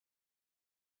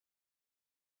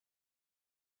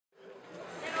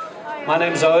My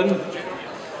name's Owen.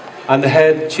 I'm the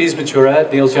head cheese maturer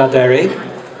at Neal's Yard Dairy.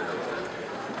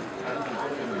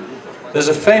 There's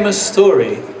a famous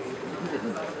story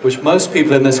which most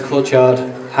people in this courtyard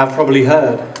have probably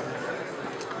heard.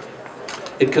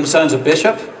 It concerns a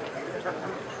bishop,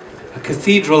 a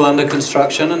cathedral under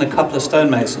construction, and a couple of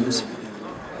stonemasons.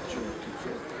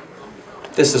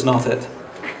 This is not it.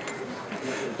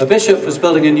 A bishop was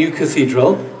building a new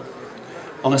cathedral.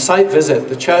 On a site visit,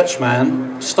 the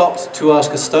churchman stopped to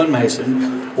ask a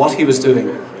stonemason what he was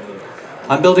doing.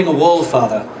 "I'm building a wall,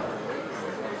 Father."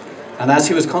 And as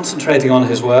he was concentrating on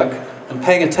his work and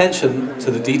paying attention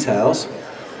to the details,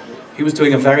 he was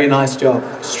doing a very nice job,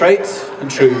 straight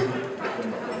and true.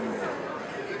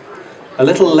 A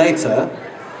little later,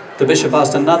 the bishop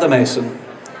asked another mason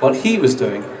what he was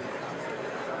doing.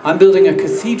 "I'm building a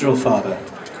cathedral, Father."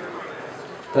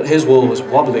 But his wall was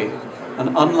wobbly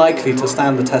and unlikely to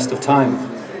stand the test of time.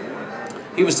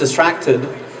 He was distracted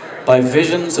by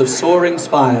visions of soaring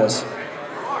spires,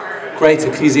 great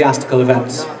ecclesiastical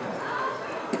events.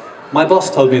 My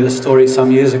boss told me this story some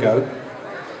years ago,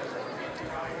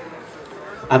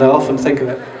 and I often think of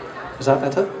it. Is that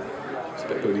better? It's a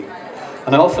bit boomy.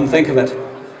 And I often think of it.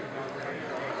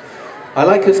 I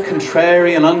like its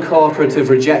contrary and uncooperative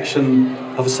rejection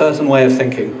of a certain way of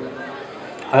thinking.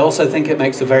 I also think it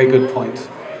makes a very good point.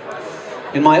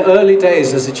 In my early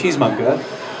days as a cheesemonger,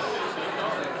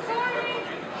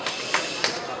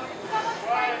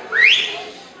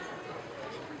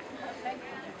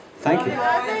 thank you.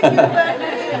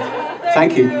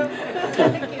 Thank you.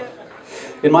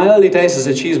 In my early days as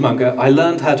a cheesemonger, I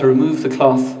learned how to remove the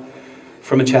cloth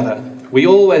from a cheddar. We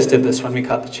always did this when we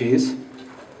cut the cheese.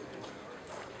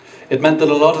 It meant that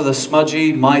a lot of the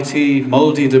smudgy, mighty,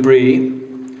 mouldy debris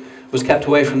was kept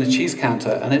away from the cheese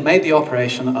counter, and it made the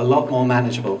operation a lot more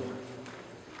manageable.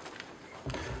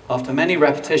 After many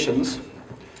repetitions,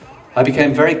 I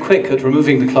became very quick at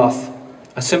removing the cloth.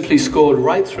 I simply scored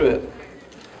right through it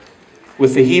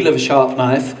with the heel of a sharp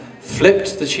knife,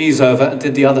 flipped the cheese over and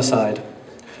did the other side.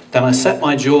 Then I set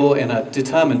my jaw in a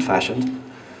determined fashion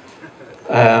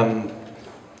and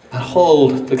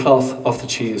hauled the cloth off the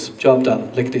cheese. Job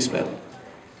done, lickety-split.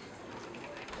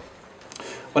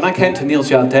 When I came to Neal's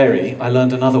Yard Dairy, I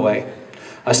learned another way.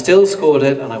 I still scored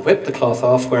it and I whipped the cloth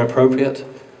off where appropriate,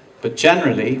 but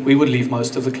generally we would leave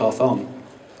most of the cloth on.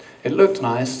 It looked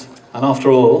nice, and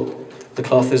after all, the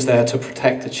cloth is there to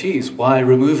protect the cheese. Why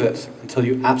remove it until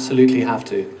you absolutely have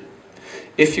to?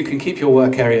 If you can keep your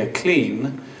work area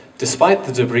clean, despite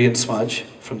the debris and smudge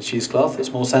from the cheesecloth,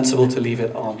 it's more sensible to leave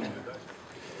it on.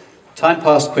 Time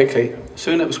passed quickly.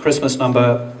 Soon it was Christmas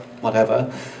number whatever.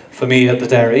 For me at the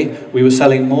dairy, we were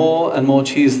selling more and more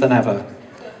cheese than ever.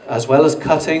 As well as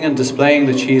cutting and displaying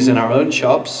the cheese in our own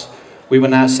shops, we were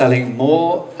now selling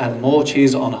more and more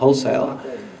cheese on wholesale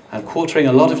and quartering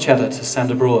a lot of cheddar to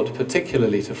send abroad,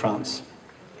 particularly to France.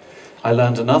 I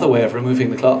learned another way of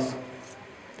removing the cloth.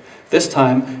 This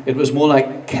time, it was more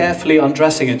like carefully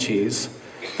undressing a cheese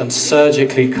than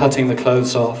surgically cutting the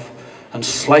clothes off and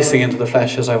slicing into the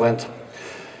flesh as I went.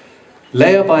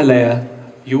 Layer by layer,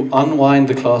 you unwind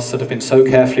the cloths that have been so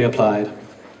carefully applied.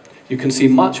 You can see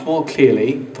much more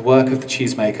clearly the work of the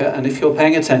cheesemaker, and if you're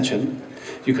paying attention,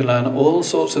 you can learn all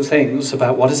sorts of things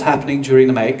about what is happening during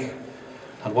the make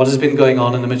and what has been going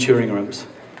on in the maturing rooms.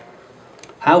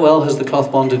 How well has the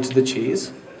cloth bonded to the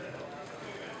cheese?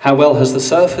 How well has the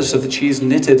surface of the cheese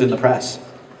knitted in the press?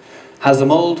 Has the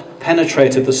mold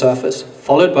penetrated the surface,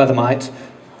 followed by the mite?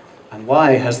 And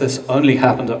why has this only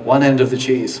happened at one end of the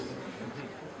cheese?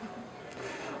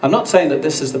 I'm not saying that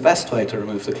this is the best way to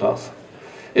remove the cloth.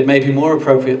 It may be more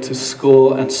appropriate to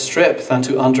score and strip than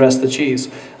to undress the cheese.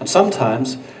 And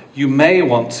sometimes you may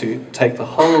want to take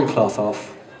the whole cloth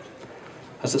off,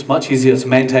 as it's much easier to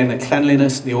maintain the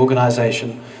cleanliness and the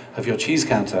organization of your cheese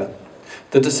counter.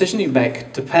 The decision you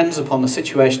make depends upon the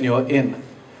situation you're in,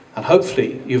 and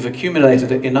hopefully you've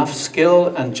accumulated enough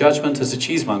skill and judgment as a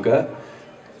cheesemonger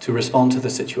to respond to the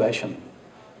situation.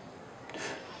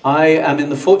 I am in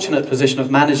the fortunate position of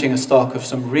managing a stock of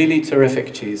some really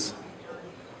terrific cheese.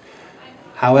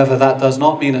 However, that does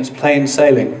not mean it's plain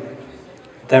sailing.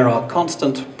 There are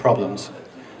constant problems.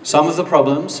 Some of the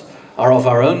problems are of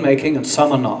our own making and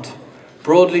some are not.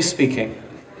 Broadly speaking,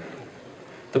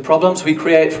 the problems we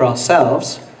create for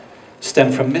ourselves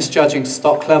stem from misjudging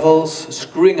stock levels,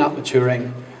 screwing up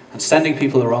maturing, and sending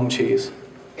people the wrong cheese.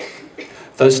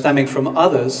 Those stemming from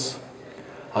others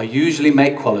are usually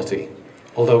make quality,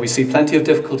 although we see plenty of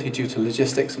difficulty due to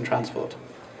logistics and transport.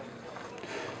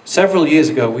 Several years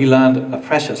ago, we learned a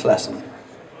precious lesson.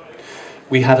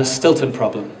 We had a Stilton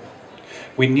problem.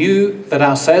 We knew that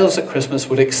our sales at Christmas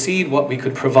would exceed what we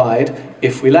could provide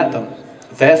if we let them.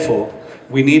 Therefore,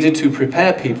 we needed to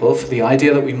prepare people for the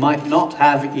idea that we might not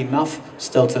have enough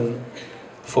Stilton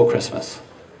for Christmas.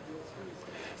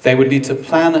 They would need to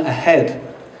plan ahead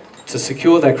to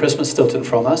secure their Christmas Stilton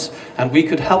from us, and we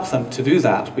could help them to do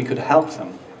that. We could help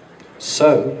them.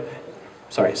 So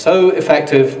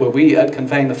effective were we at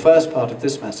conveying the first part of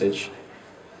this message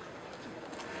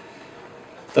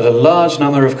that a large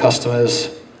number of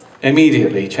customers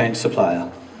immediately changed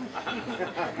supplier.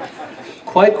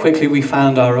 Quite quickly we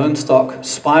found our own stock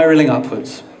spiraling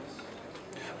upwards.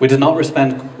 We did not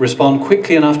respond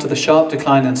quickly enough to the sharp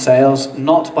decline in sales,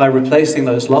 not by replacing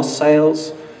those lost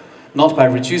sales, not by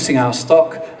reducing our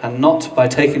stock, and not by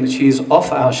taking the cheese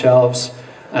off our shelves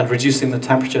and reducing the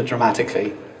temperature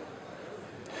dramatically.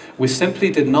 We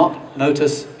simply did not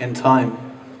notice in time.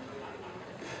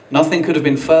 Nothing could have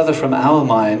been further from our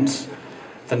minds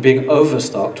than being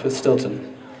overstocked with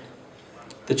Stilton.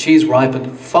 The cheese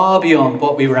ripened far beyond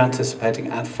what we were anticipating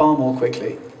and far more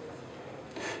quickly.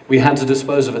 We had to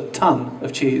dispose of a ton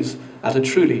of cheese at a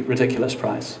truly ridiculous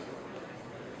price.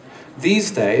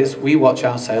 These days, we watch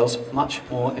our sales much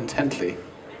more intently.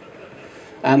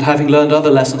 And having learned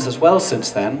other lessons as well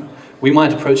since then, we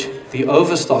might approach the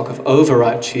overstock of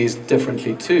overripe cheese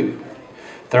differently too.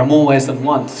 There are more ways than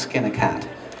one to skin a cat.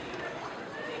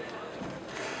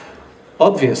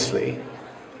 Obviously,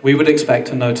 we would expect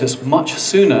to notice much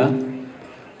sooner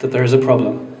that there is a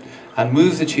problem and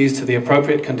move the cheese to the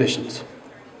appropriate conditions.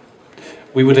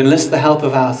 We would enlist the help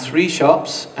of our 3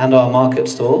 shops and our market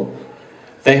stall.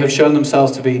 They have shown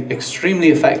themselves to be extremely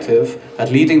effective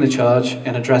at leading the charge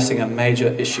in addressing a major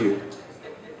issue.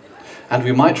 And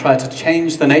we might try to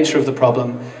change the nature of the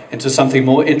problem into something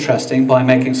more interesting by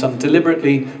making some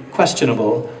deliberately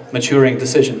questionable, maturing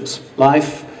decisions.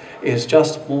 Life is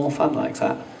just more fun like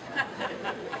that.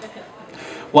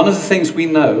 One of the things we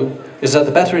know is that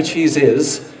the better a cheese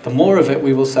is, the more of it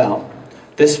we will sell.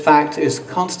 This fact is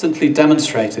constantly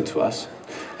demonstrated to us,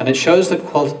 and it shows that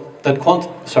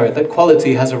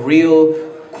quality has a real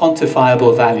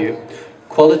quantifiable value.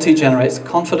 Quality generates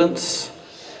confidence,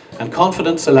 and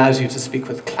confidence allows you to speak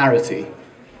with clarity.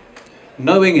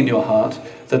 Knowing in your heart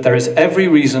that there is every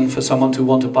reason for someone to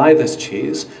want to buy this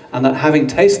cheese, and that having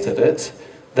tasted it,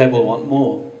 they will want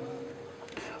more.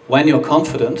 When you're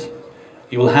confident,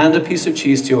 you will hand a piece of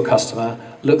cheese to your customer,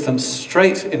 look them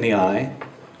straight in the eye,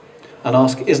 and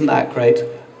ask, "Isn't that great?"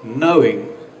 knowing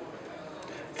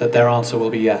that their answer will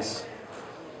be yes.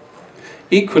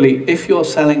 Equally, if you're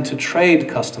selling to trade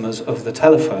customers over the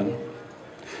telephone,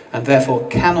 and therefore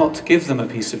cannot give them a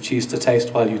piece of cheese to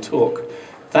taste while you talk,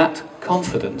 that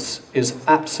confidence is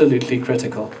absolutely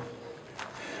critical.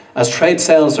 As trade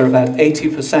sales are about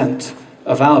 80%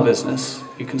 of our business,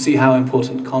 you can see how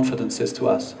important confidence is to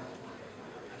us.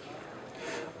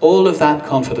 All of that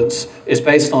confidence is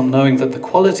based on knowing that the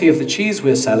quality of the cheese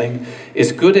we're selling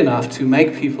is good enough to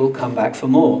make people come back for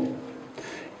more,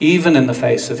 even in the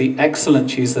face of the excellent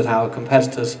cheese that our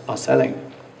competitors are selling.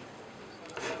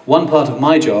 One part of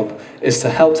my job is to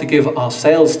help to give our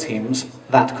sales teams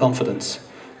that confidence,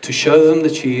 to show them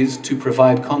the cheese, to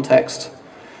provide context,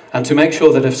 and to make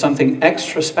sure that if something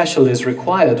extra special is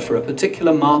required for a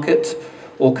particular market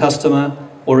or customer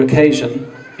or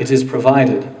occasion, it is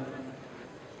provided.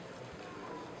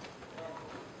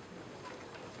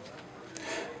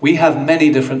 We have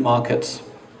many different markets.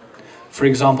 For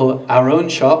example, our own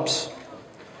shops,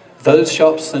 those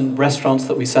shops and restaurants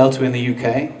that we sell to in the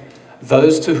UK,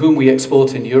 those to whom we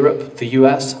export in Europe, the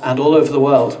US, and all over the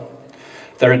world.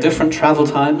 There are different travel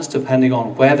times depending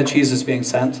on where the cheese is being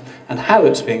sent and how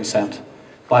it's being sent,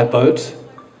 by boat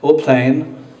or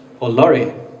plane or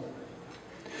lorry.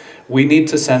 We need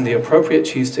to send the appropriate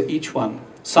cheese to each one.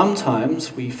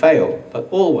 Sometimes we fail, but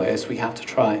always we have to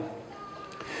try.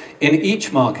 In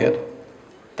each market,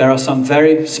 there are some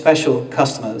very special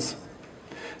customers.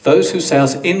 Those whose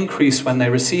sales increase when they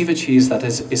receive a cheese that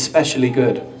is especially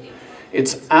good.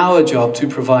 It's our job to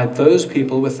provide those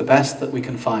people with the best that we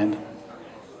can find.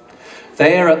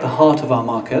 They are at the heart of our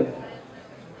market,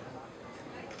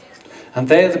 and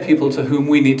they are the people to whom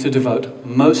we need to devote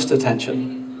most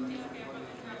attention.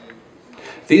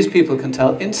 These people can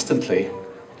tell instantly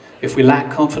if we lack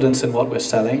confidence in what we're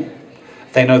selling.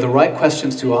 They know the right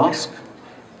questions to ask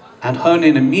and hone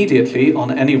in immediately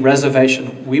on any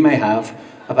reservation we may have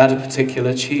about a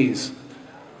particular cheese.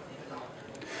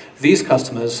 These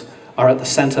customers are at the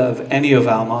center of any of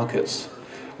our markets.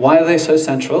 Why are they so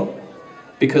central?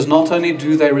 Because not only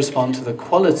do they respond to the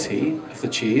quality of the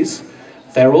cheese,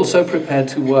 they're also prepared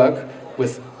to work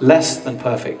with less than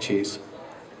perfect cheese.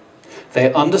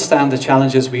 They understand the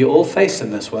challenges we all face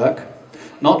in this work,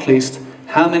 not least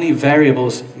how many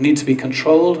variables need to be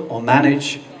controlled or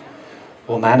managed,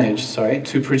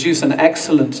 to produce an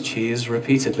excellent cheese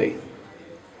repeatedly.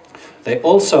 They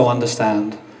also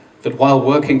understand that while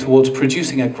working towards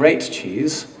producing a great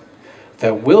cheese,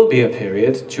 there will be a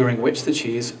period during which the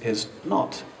cheese is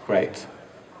not great.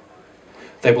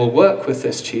 They will work with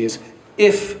this cheese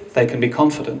if they can be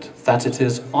confident that it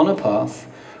is on a path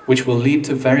which will lead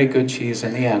to very good cheese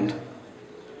in the end,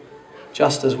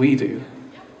 just as we do.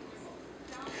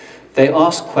 They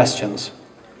ask questions.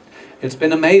 It's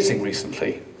been amazing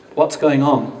recently. What's going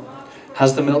on?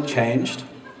 Has the milk changed?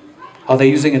 Are they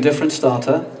using a different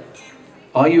starter?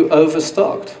 Are you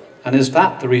overstocked? And is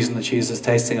that the reason the cheese is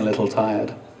tasting a little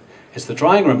tired? Is the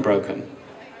drying room broken?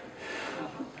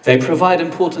 They provide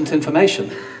important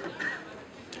information.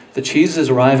 The cheese is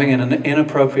arriving in an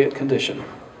inappropriate condition.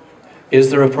 Is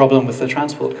there a problem with the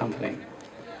transport company?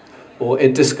 Or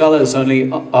it discolors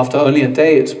only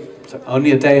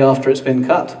a day after it's been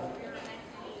cut.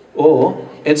 Or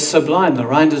it's sublime, the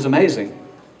rind is amazing.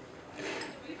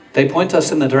 They point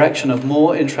us in the direction of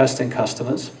more interesting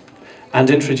customers and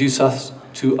introduce us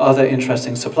to other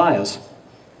interesting suppliers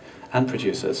and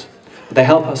producers. They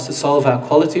help us to solve our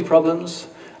quality problems,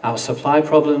 our supply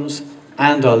problems,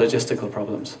 and our logistical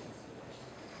problems.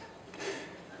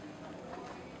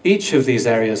 Each of these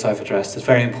areas I've addressed is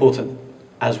very important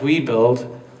as we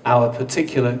build our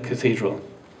particular cathedral.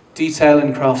 Detail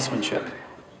and craftsmanship,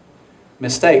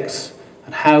 mistakes,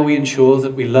 and how we ensure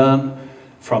that we learn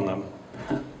from them.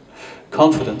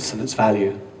 Confidence in its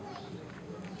value,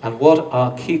 and what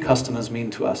our key customers mean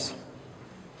to us.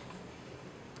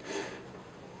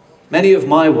 Many of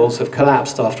my walls have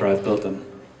collapsed after I've built them,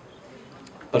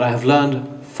 but I have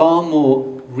learned far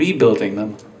more rebuilding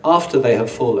them after they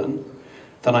have fallen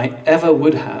than I ever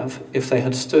would have if they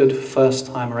had stood first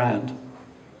time around.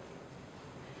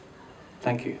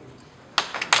 Thank you.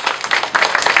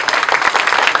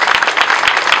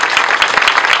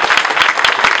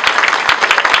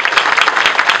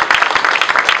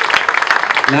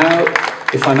 Now,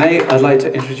 if I may, I'd like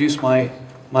to introduce my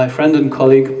friend and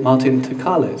colleague, Martin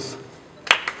Tkalez.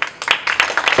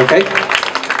 Okay?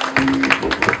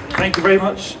 Thank you very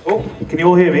much. Oh, can you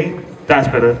all hear me? That's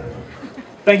better.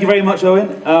 Thank you very much,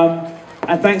 Owen.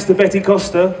 And thanks to Betty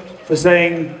Costa for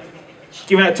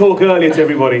giving that talk earlier to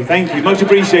everybody. Thank you, much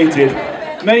appreciated.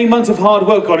 Many months of hard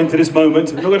work gone into this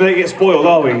moment. We're not going to get spoiled,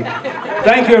 are we?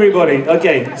 Thank you, everybody.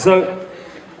 Okay, so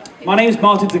my name is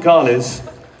Martin Tkalez.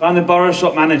 I'm the Borough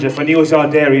Shop Manager for Neal's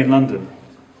Dairy in London.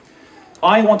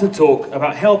 I want to talk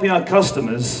about helping our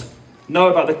customers know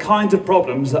about the kinds of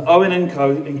problems that Owen &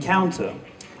 Co. encounter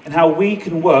and how we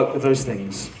can work with those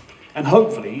things and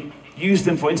hopefully use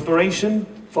them for inspiration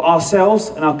for ourselves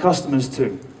and our customers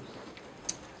too.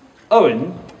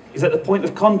 Owen is at the point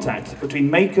of contact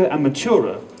between maker and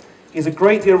maturer. He has a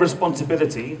great deal of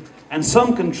responsibility and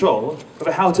some control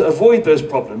over how to avoid those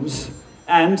problems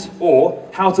or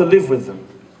how to live with them.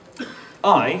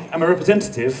 I am a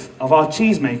representative of our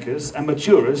cheesemakers and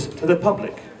maturers to the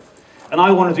public, and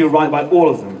I want to do right by all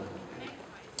of them.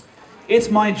 It's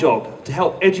my job to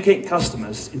help educate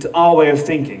customers into our way of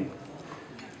thinking.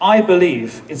 I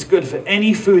believe it's good for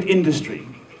any food industry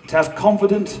to have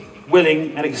confident,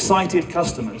 willing, and excited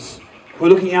customers who are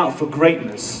looking out for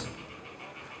greatness.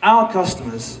 Our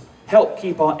customers help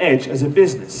keep our edge as a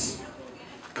business.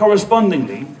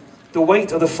 Correspondingly, the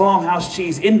weight of the farmhouse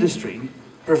cheese industry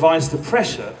provides the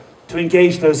pressure to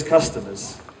engage those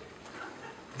customers.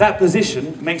 That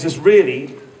position makes us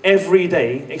really, every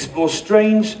day, explore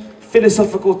strange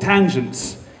philosophical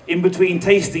tangents in between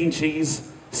tasting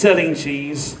cheese, selling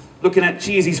cheese, looking at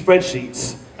cheesy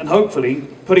spreadsheets, and hopefully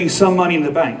putting some money in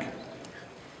the bank.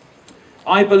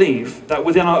 I believe that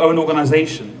within our own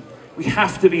organisation, we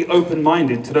have to be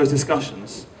open-minded to those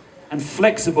discussions and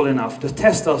flexible enough to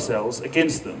test ourselves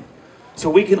against them, so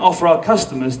we can offer our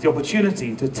customers the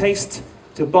opportunity to taste,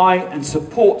 to buy and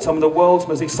support some of the world's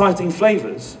most exciting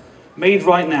flavours, made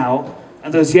right now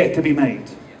and those yet to be made.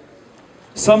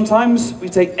 Sometimes we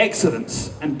take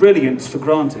excellence and brilliance for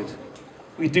granted.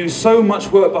 We do so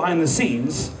much work behind the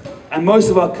scenes and most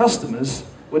of our customers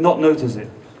will not notice it.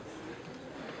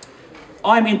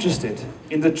 I'm interested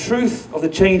in the truth of the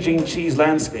changing cheese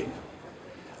landscape.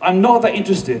 I'm not that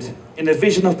interested in a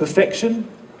vision of perfection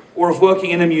or of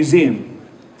working in a museum.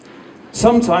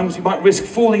 Sometimes we might risk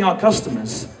fooling our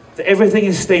customers that everything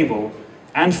is stable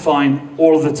and fine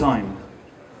all the time,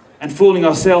 and fooling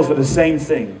ourselves with the same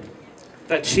thing,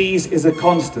 that cheese is a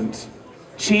constant.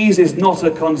 Cheese is not a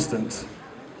constant.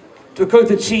 To quote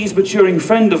a cheese maturing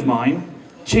friend of mine,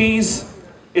 cheese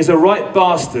is a right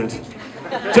bastard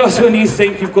Just when you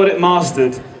think you've got it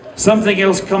mastered, something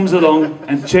else comes along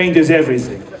and changes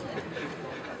everything.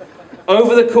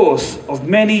 Over the course of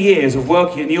many years of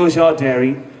working at Neal's Yard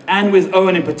Dairy, and with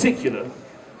Owen in particular,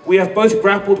 we have both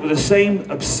grappled with the same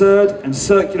absurd and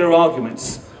circular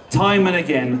arguments, time and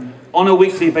again, on a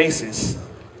weekly basis.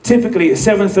 Typically at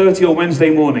 7:30 on Wednesday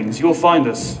mornings, you'll find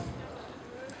us.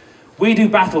 We do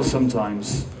battle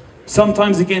sometimes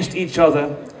against each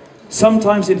other,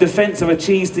 sometimes in defense of a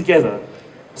cheese together,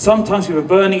 sometimes with a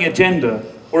burning agenda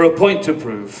or a point to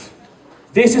prove.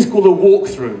 This is called a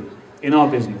walkthrough in our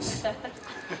business.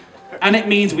 And it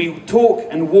means we talk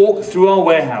and walk through our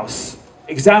warehouse,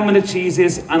 examine the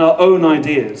cheeses and our own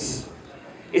ideas.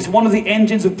 It's one of the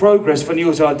engines of progress for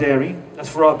Neal's Yard Dairy, that's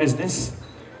for our business,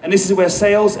 and this is where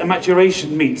sales and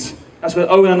maturation meet. That's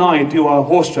where Owen and I do our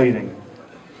horse trading.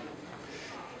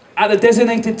 At a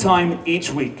designated time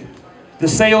each week, the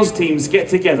sales teams get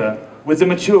together with the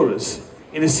maturers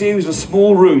in a series of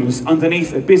small rooms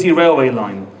underneath a busy railway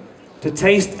line to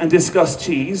taste and discuss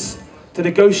cheese, to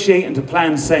negotiate and to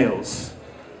plan sales.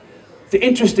 The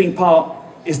interesting part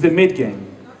is the mid-game.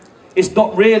 It's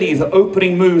not really the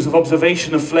opening moves of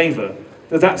observation of flavour,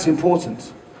 though that's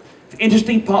important. The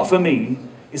interesting part for me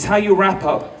is how you wrap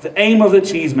up the aim of the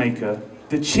cheesemaker,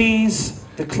 the cheese,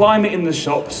 the climate in the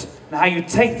shops, and how you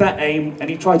take that aim and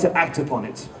you try to act upon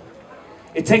it.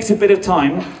 It takes a bit of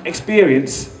time,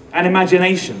 experience, and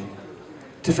imagination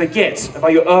to forget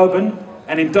about your urban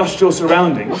and industrial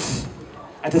surroundings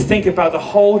and to think about the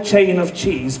whole chain of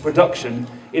cheese production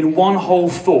in one whole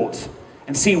thought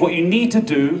and see what you need to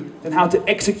do and how to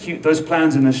execute those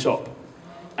plans in the shop.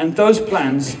 And those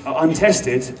plans are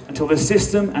untested until the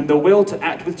system and the will to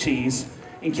act with cheese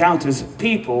encounters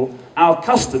people, our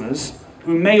customers,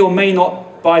 who may or may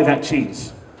not buy that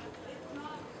cheese.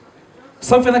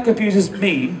 Something that confuses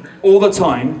me all the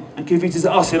time and confuses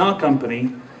us in our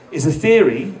company is the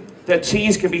theory that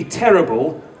cheese can be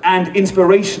terrible and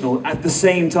inspirational at the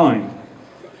same time.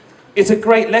 It's a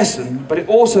great lesson, but it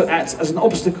also acts as an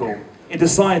obstacle in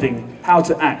deciding how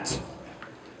to act.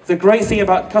 The great thing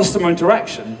about customer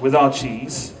interaction with our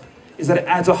cheese is that it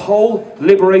adds a whole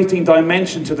liberating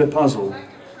dimension to the puzzle.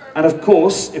 And of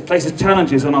course, it places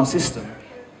challenges on our system.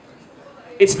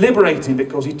 It's liberating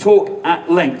because we talk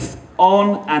at length,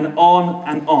 on and on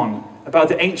and on, about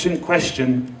the ancient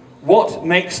question, what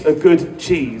makes a good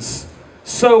cheese?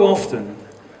 So often,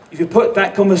 if you put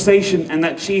that conversation and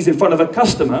that cheese in front of a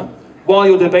customer while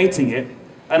you're debating it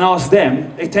and ask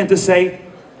them, they tend to say,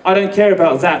 I don't care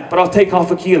about that, but I'll take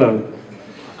half a kilo.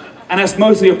 And that's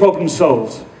mostly a problem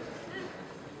solved.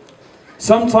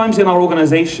 Sometimes in our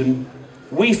organization,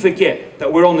 we forget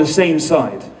that we're on the same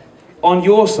side. On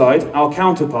your side, our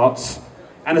counterparts,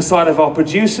 and the side of our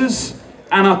producers,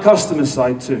 and our customer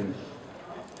side too.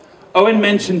 Owen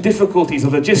mentioned difficulties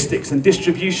of logistics and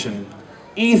distribution,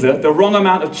 either the wrong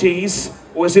amount of cheese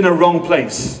or it's in a wrong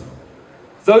place.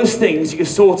 Those things you can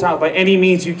sort out by any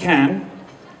means you can,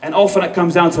 and often it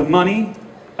comes down to money,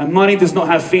 and money does not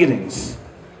have feelings.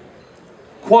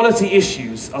 Quality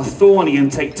issues are thorny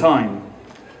and take time.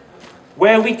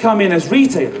 Where we come in as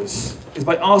retailers is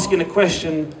by asking the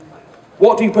question,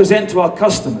 what do we present to our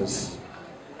customers?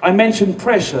 I mentioned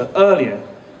pressure earlier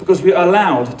because we are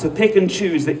allowed to pick and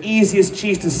choose the easiest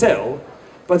cheese to sell,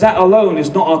 but that alone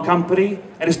is not our company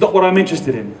and it's not what I'm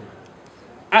interested in.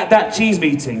 At that cheese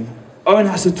meeting, Owen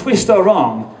has to twist our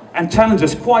arm and challenge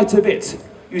us quite a bit,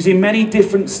 using many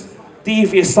different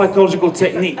devious psychological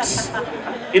techniques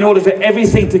in order for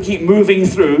everything to keep moving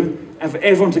through and for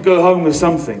everyone to go home with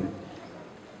something.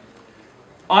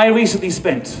 I recently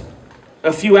spent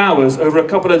a few hours over a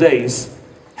couple of days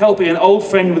helping an old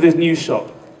friend with his new shop.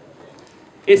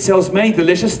 It sells many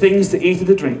delicious things to eat and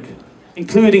to drink,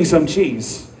 including some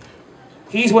cheese.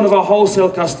 He's one of our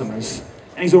wholesale customers,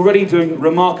 and he's already doing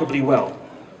remarkably well.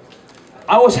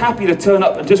 I was happy to turn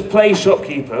up and just play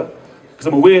shopkeeper, because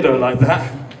I'm a weirdo like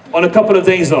that, on a couple of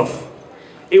days off.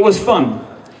 It was fun.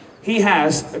 He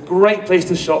has a great place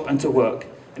to shop and to work,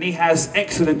 and he has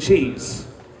excellent cheese.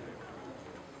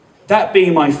 That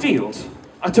being my field,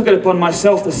 I took it upon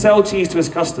myself to sell cheese to his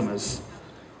customers.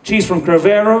 Cheese from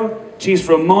Cravero, cheese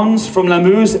from Mons, from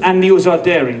Lamou's, and Neal's Yard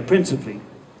Dairy, principally.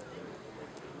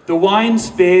 The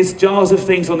wines, beers, jars of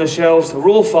things on the shelves are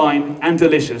all fine and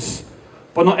delicious,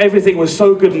 but not everything was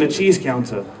so good on the cheese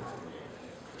counter.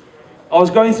 I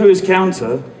was going through his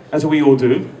counter, as we all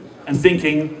do, and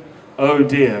thinking, oh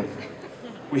dear,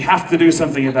 we have to do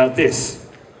something about this.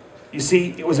 You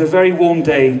see, it was a very warm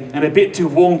day, and a bit too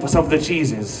warm for some of the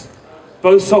cheeses.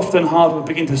 Both soft and hard would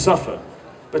begin to suffer,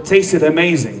 but tasted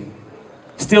amazing.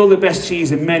 Still the best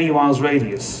cheese in many miles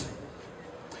radius.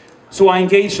 So I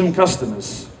engaged some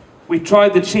customers. We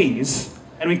tried the cheese,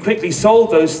 and we quickly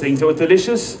sold those things that were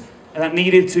delicious and that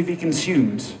needed to be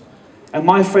consumed. And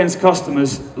my friends'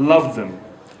 customers loved them.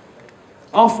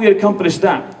 After we had accomplished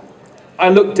that, I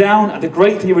looked down at the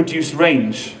greatly reduced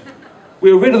range.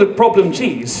 We were rid of the problem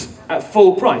cheese at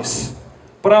full price,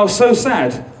 but I was so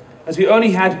sad as we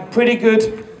only had pretty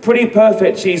good, pretty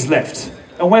perfect cheese left.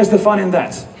 And where's the fun in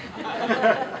that?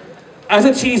 As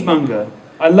a cheesemonger,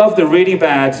 I love the really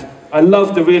bad, I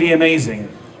love the really amazing,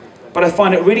 but I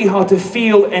find it really hard to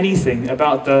feel anything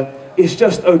about the it's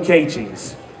just okay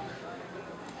cheese.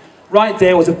 Right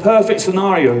there was a perfect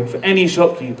scenario for any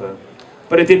shopkeeper,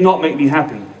 but it did not make me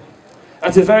happy.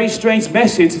 That's a very strange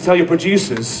message to tell your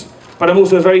producers, but I'm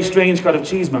also a very strange kind of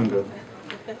cheesemonger.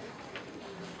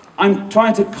 I'm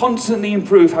trying to constantly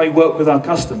improve how we work with our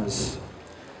customers.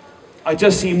 I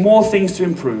just see more things to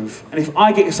improve, and if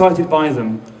I get excited by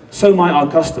them, so might our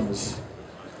customers.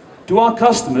 Do our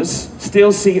customers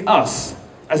still see us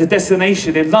as a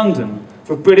destination in London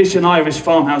for British and Irish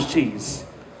farmhouse cheese?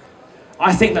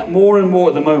 I think that more and more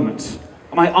at the moment.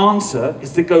 My answer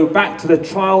is to go back to the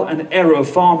trial and error of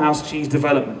farmhouse cheese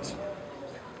development.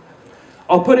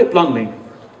 I'll put it bluntly.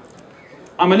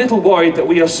 I'm a little worried that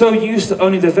we are so used to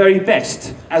only the very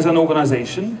best as an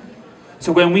organisation,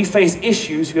 so when we face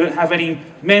issues, we don't have any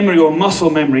memory or muscle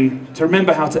memory to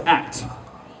remember how to act.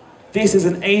 This is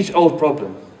an age-old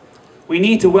problem. We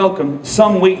need to welcome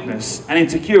some weakness and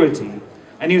insecurity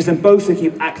and use them both to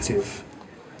keep active.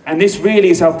 And this really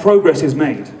is how progress is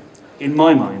made, in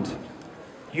my mind.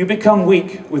 You become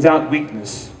weak without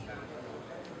weakness.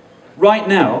 Right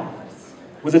now,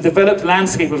 with the developed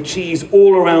landscape of cheese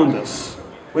all around us,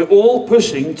 we're all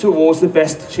pushing towards the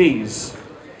best cheese.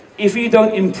 If you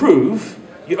don't improve,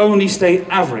 you only stay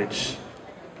average.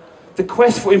 The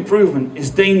quest for improvement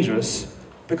is dangerous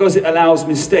because it allows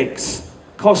mistakes,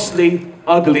 costly,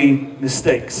 ugly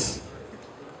mistakes.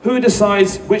 Who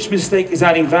decides which mistake is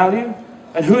adding value,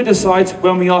 and who decides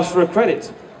when we ask for a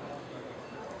credit?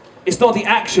 It's not the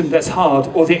action that's hard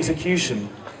or the execution.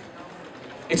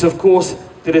 It's, of course,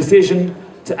 the decision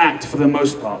to act for the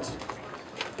most part.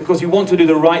 Because you want to do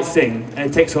the right thing, and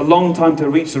it takes a long time to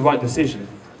reach the right decision.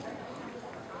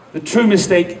 The true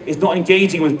mistake is not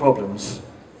engaging with problems.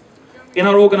 In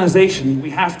our organisation,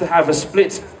 we have to have a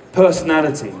split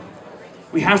personality.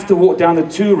 We have to walk down the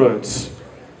two roads.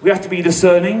 We have to be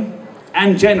discerning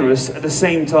and generous at the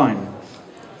same time.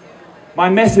 My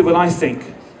method when I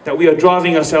think that we are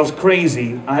driving ourselves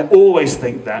crazy, and I always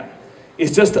think that,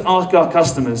 is just to ask our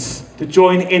customers to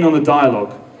join in on the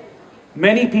dialogue.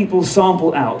 Many people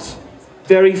sample out.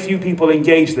 Very few people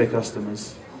engage their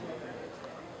customers.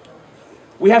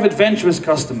 We have adventurous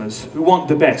customers who want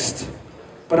the best,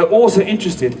 but are also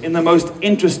interested in the most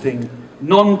interesting,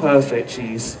 non-perfect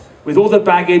cheese, with all the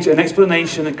baggage and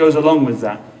explanation that goes along with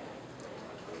that.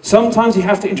 Sometimes you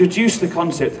have to introduce the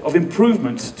concept of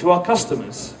improvement to our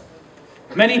customers.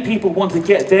 Many people want to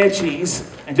get their cheese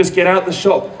and just get out the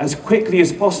shop as quickly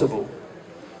as possible.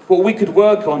 What we could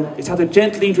work on is how to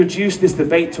gently introduce this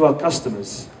debate to our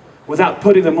customers without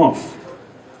putting them off.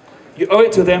 You owe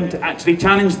it to them to actually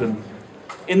challenge them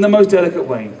in the most delicate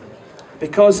way.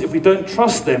 Because if we don't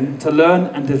trust them to learn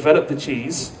and develop the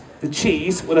cheese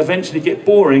will eventually get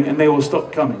boring and they will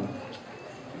stop coming.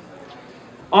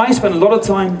 I spend a lot of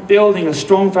time building a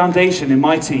strong foundation in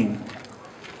my team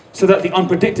so that the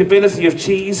unpredictability of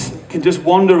cheese can just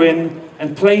wander in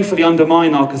and playfully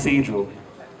undermine our cathedral.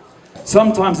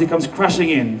 Sometimes it comes crashing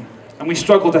in and we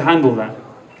struggle to handle that.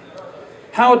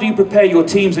 How do you prepare your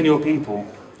teams and your people?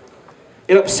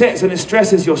 It upsets and it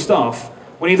stresses your staff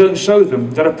when you don't show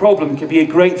them that a problem can be a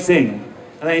great thing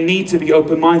and they need to be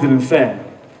open-minded and fair.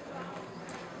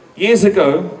 Years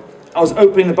ago, I was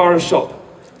opening the Borough shop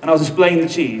and I was displaying the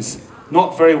cheese,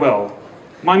 not very well.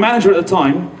 My manager at the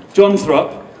time, John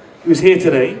Thrupp, who's here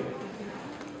today,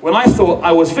 when I thought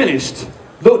I was finished,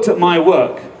 looked at my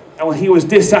work and when he was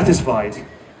dissatisfied,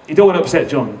 you don't want to upset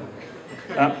John,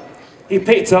 he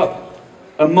picked up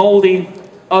a mouldy,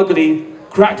 ugly,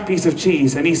 cracked piece of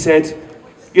cheese and he said,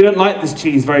 "You don't like this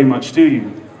cheese very much, do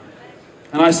you?"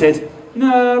 And I said,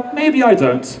 "No, maybe I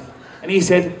don't." And he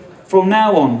said, "From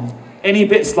now on, any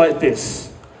bits like this,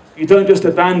 you don't just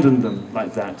abandon them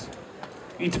like that.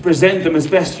 You need to present them as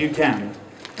best you can.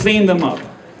 Clean them up.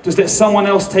 Just let someone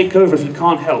else take over if you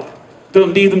can't help.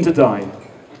 Don't leave them to die."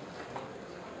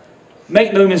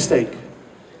 Make no mistake,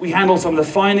 we handle some of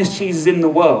the finest cheeses in the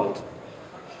world,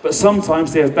 but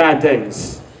sometimes they have bad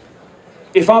days.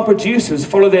 If our producers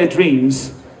follow their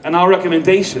dreams and our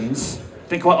recommendations,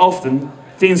 then quite often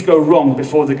things go wrong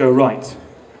before they go right.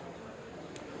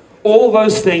 All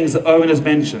those things that Owen has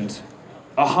mentioned,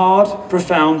 are hard,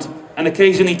 profound, and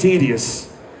occasionally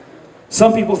tedious.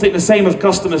 Some people think the same of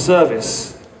customer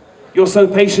service. You're so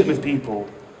patient with people.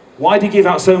 Why do you give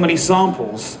out so many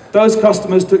samples? Those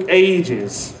customers took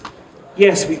ages.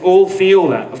 Yes, we all feel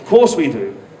that. Of course we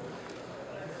do.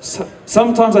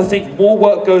 Sometimes I think more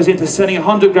work goes into selling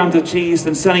 100 grams of cheese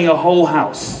than selling a whole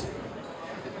house.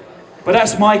 But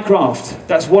that's my craft.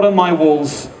 That's one of my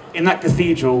walls in that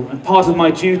cathedral and part of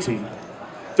my duty.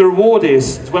 The reward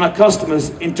is when our customers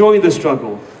enjoy the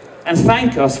struggle and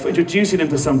thank us for introducing them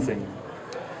to something.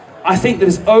 I think that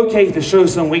it's okay to show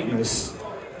some weakness,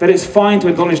 that it's fine to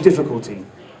acknowledge difficulty.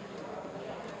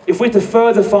 If we're to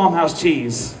further farmhouse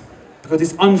cheese, because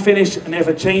it's unfinished and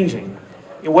ever-changing,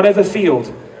 in whatever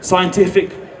field,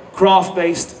 scientific,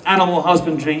 craft-based, animal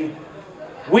husbandry,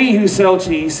 we who sell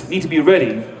cheese need to be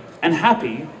ready and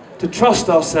happy to trust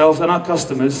ourselves and our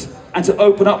customers and to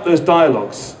open up those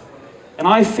dialogues. And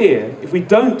I fear if we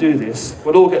don't do this,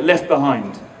 we'll all get left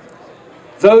behind.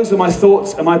 Those are my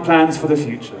thoughts and my plans for the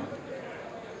future.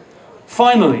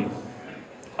 Finally,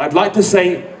 I'd like to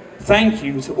say thank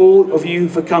you to all of you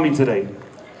for coming today.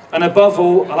 And above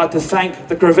all, I'd like to thank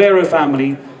the Cravero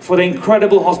family for their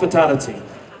incredible hospitality.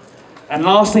 And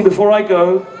lastly, before I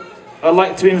go, I'd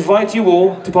like to invite you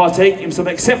all to partake in some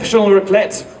exceptional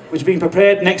raclette, which is being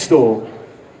prepared next door.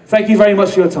 Thank you very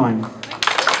much for your time.